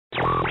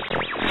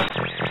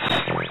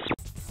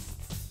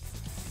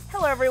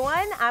Hello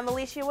everyone, I'm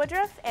Alicia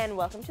Woodruff and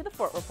welcome to the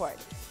Fort Report.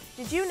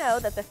 Did you know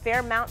that the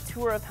Fairmount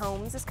Tour of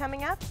Homes is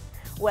coming up?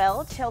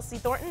 Well, Chelsea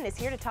Thornton is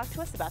here to talk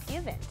to us about the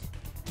event.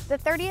 The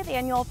 30th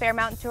annual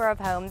Fairmount Tour of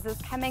Homes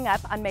is coming up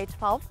on May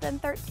 12th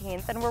and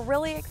 13th, and we're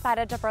really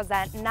excited to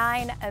present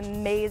 9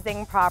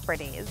 amazing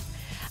properties.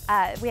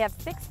 We have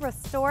 6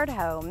 restored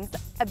homes,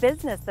 a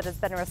business that has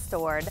been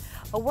restored,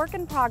 a work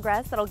in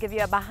progress that'll give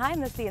you a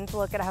behind-the-scenes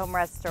look at home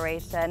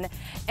restoration,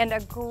 and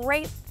a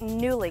great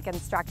newly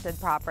constructed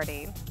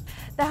property.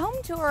 The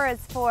home tour is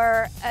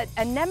for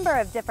a number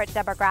of different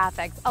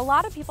demographics. A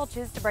lot of people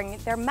choose to bring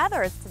their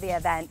mothers to the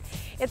event.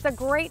 It's a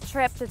great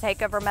trip to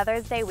take over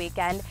Mother's Day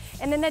weekend,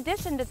 and in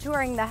addition to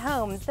touring the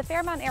homes, the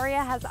Fairmount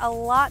area has a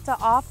lot to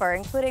offer,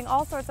 including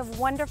all sorts of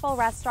wonderful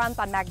restaurants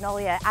on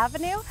Magnolia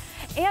Avenue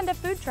and a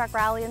food truck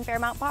rally in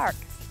Fairmount Park.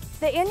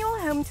 The annual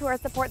home tour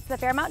supports the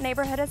Fairmount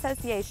Neighborhood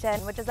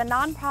Association, which is a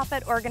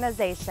nonprofit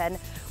organization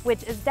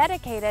which is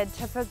dedicated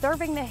to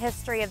preserving the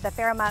history of the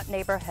Fairmount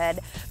neighborhood,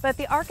 both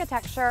the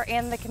architecture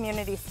and the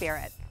community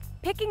spirit.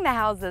 Picking the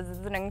houses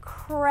is an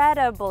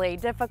incredibly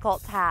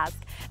difficult task.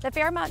 The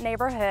Fairmount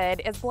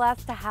neighborhood is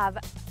blessed to have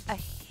a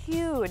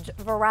huge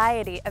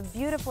variety of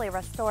beautifully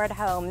restored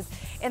homes,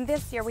 and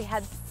this year we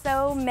had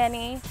so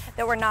many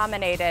that were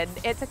nominated.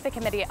 It took the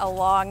committee a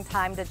long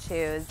time to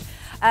choose.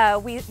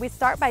 We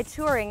start by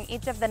touring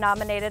each of the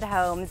nominated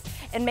homes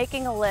and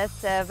making a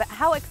list of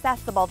how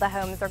accessible the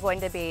homes are going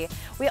to be.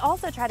 We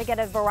also try to get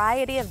a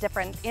variety of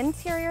different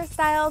interior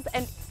styles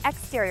and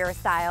exterior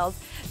styles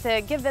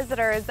to give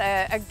visitors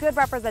a good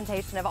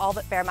representation of all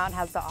that Fairmount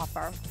has to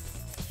offer.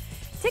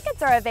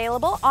 Tickets are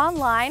available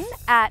online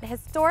at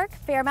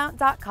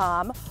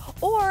historicfairmount.com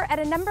or at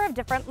a number of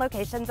different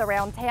locations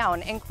around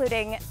town,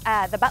 including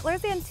the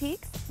Butler's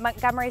Antiques,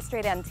 Montgomery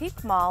Street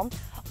Antique Mall,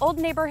 Old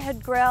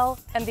Neighborhood Grill,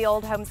 and the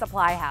Old Home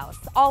Supply House,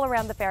 all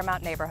around the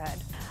Fairmount neighborhood.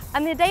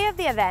 On the day of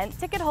the event,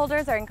 ticket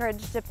holders are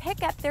encouraged to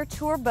pick up their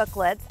tour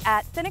booklets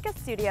at Seneca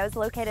Studios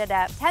located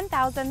at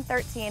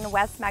 10,013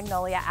 West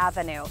Magnolia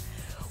Avenue.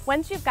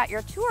 Once you've got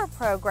your tour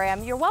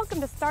program, you're welcome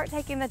to start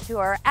taking the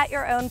tour at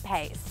your own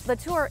pace. The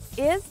tour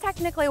is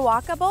technically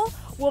walkable.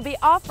 We'll be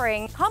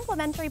offering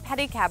complimentary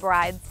pedicab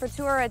rides for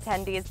tour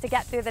attendees to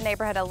get through the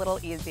neighborhood a little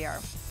easier.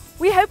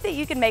 We hope that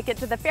you can make it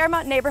to the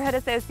Fairmount Neighborhood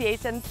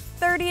Association's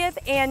 30th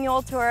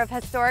Annual Tour of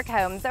Historic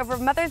Homes over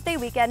Mother's Day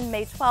weekend,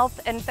 May 12th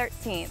and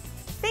 13th.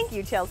 Thank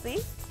you, Chelsea.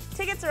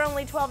 Tickets are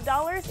only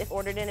 $12 if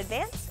ordered in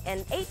advance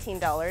and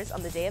 $18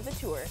 on the day of the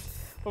tour.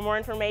 For more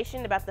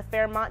information about the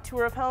Fairmount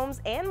Tour of Homes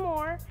and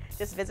more,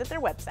 just visit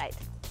their website.